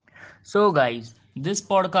So, guys, this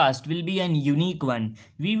podcast will be an unique one.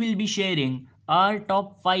 We will be sharing our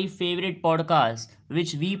top 5 favorite podcasts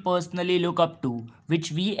which we personally look up to,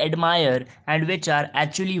 which we admire, and which are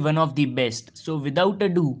actually one of the best. So, without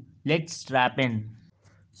ado, let's strap in.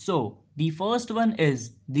 So, the first one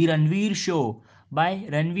is The Ranveer Show by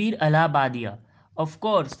Ranveer Allahabadia. Of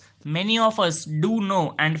course, many of us do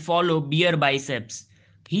know and follow Beer Biceps.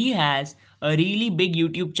 He has a really big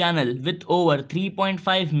YouTube channel with over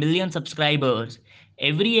 3.5 million subscribers.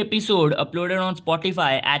 Every episode uploaded on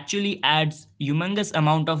Spotify actually adds humongous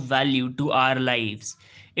amount of value to our lives.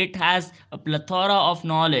 It has a plethora of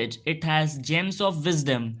knowledge, it has gems of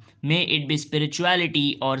wisdom, may it be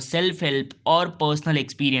spirituality or self help or personal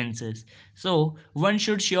experiences. So, one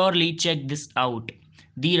should surely check this out.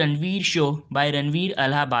 The Ranveer Show by Ranveer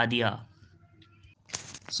Allahabadia.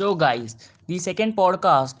 So, guys, the second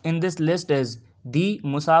podcast in this list is The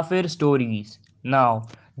Musafir Stories. Now,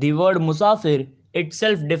 the word Musafir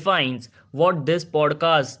itself defines what this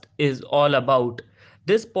podcast is all about.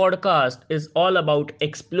 This podcast is all about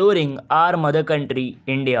exploring our mother country,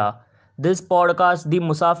 India. This podcast, The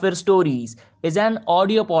Musafir Stories, is an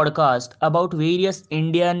audio podcast about various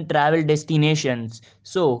Indian travel destinations.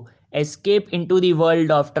 So, escape into the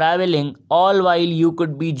world of traveling all while you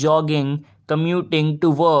could be jogging, commuting to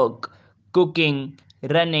work, cooking,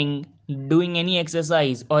 running, doing any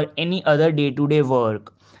exercise, or any other day to day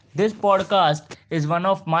work. This podcast is one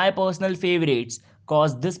of my personal favorites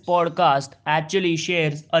because this podcast actually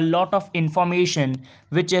shares a lot of information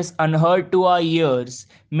which is unheard to our ears.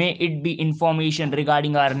 May it be information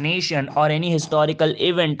regarding our nation or any historical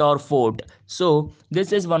event or fort. So,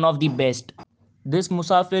 this is one of the best. This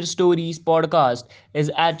Musafir Stories podcast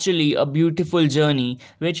is actually a beautiful journey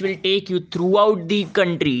which will take you throughout the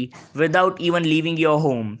country without even leaving your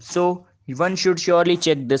home. So, one should surely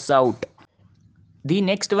check this out. The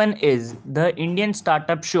next one is The Indian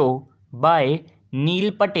Startup Show by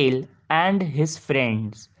Neil Patel and his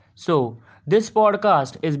friends. So, this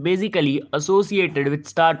podcast is basically associated with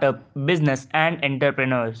startup, business, and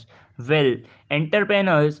entrepreneurs. Well,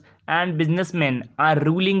 entrepreneurs and businessmen are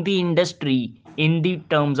ruling the industry in the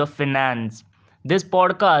terms of finance. This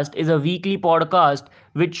podcast is a weekly podcast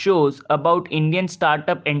which shows about Indian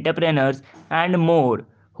startup entrepreneurs and more.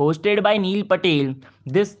 Hosted by Neil Patel,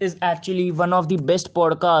 this is actually one of the best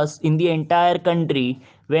podcasts in the entire country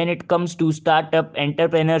when it comes to startup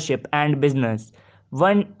entrepreneurship and business.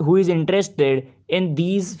 One who is interested in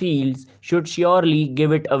these fields should surely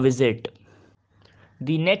give it a visit.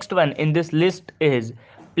 The next one in this list is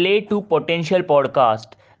Play to Potential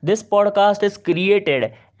Podcast. This podcast is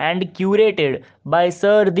created and curated by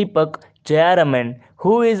Sir Deepak Jayaraman,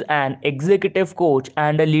 who is an executive coach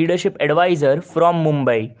and a leadership advisor from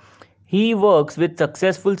Mumbai. He works with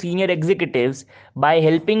successful senior executives by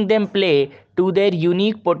helping them play to their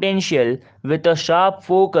unique potential with a sharp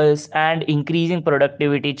focus and increasing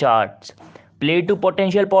productivity charts. Play to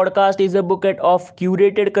Potential podcast is a bouquet of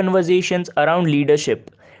curated conversations around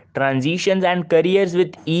leadership, transitions, and careers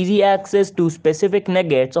with easy access to specific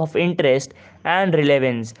nuggets of interest and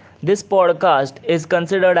relevance. This podcast is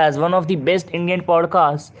considered as one of the best Indian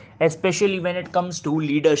podcasts, especially when it comes to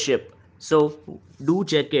leadership. So, do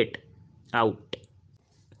check it out.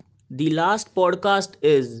 The last podcast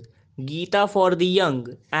is Gita for the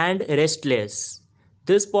Young and Restless.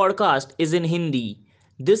 This podcast is in Hindi.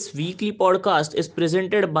 This weekly podcast is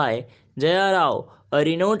presented by Jaya Rao, a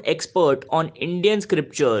renowned expert on Indian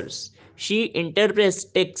scriptures. She interprets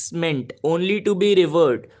texts meant only to be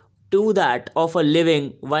revered to that of a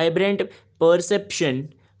living, vibrant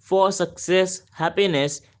perception for success,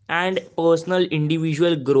 happiness, and personal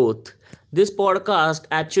individual growth. This podcast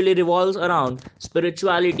actually revolves around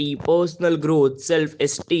spirituality, personal growth, self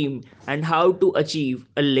esteem, and how to achieve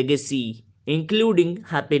a legacy, including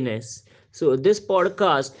happiness. So, this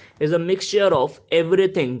podcast is a mixture of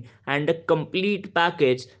everything and a complete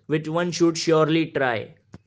package which one should surely try.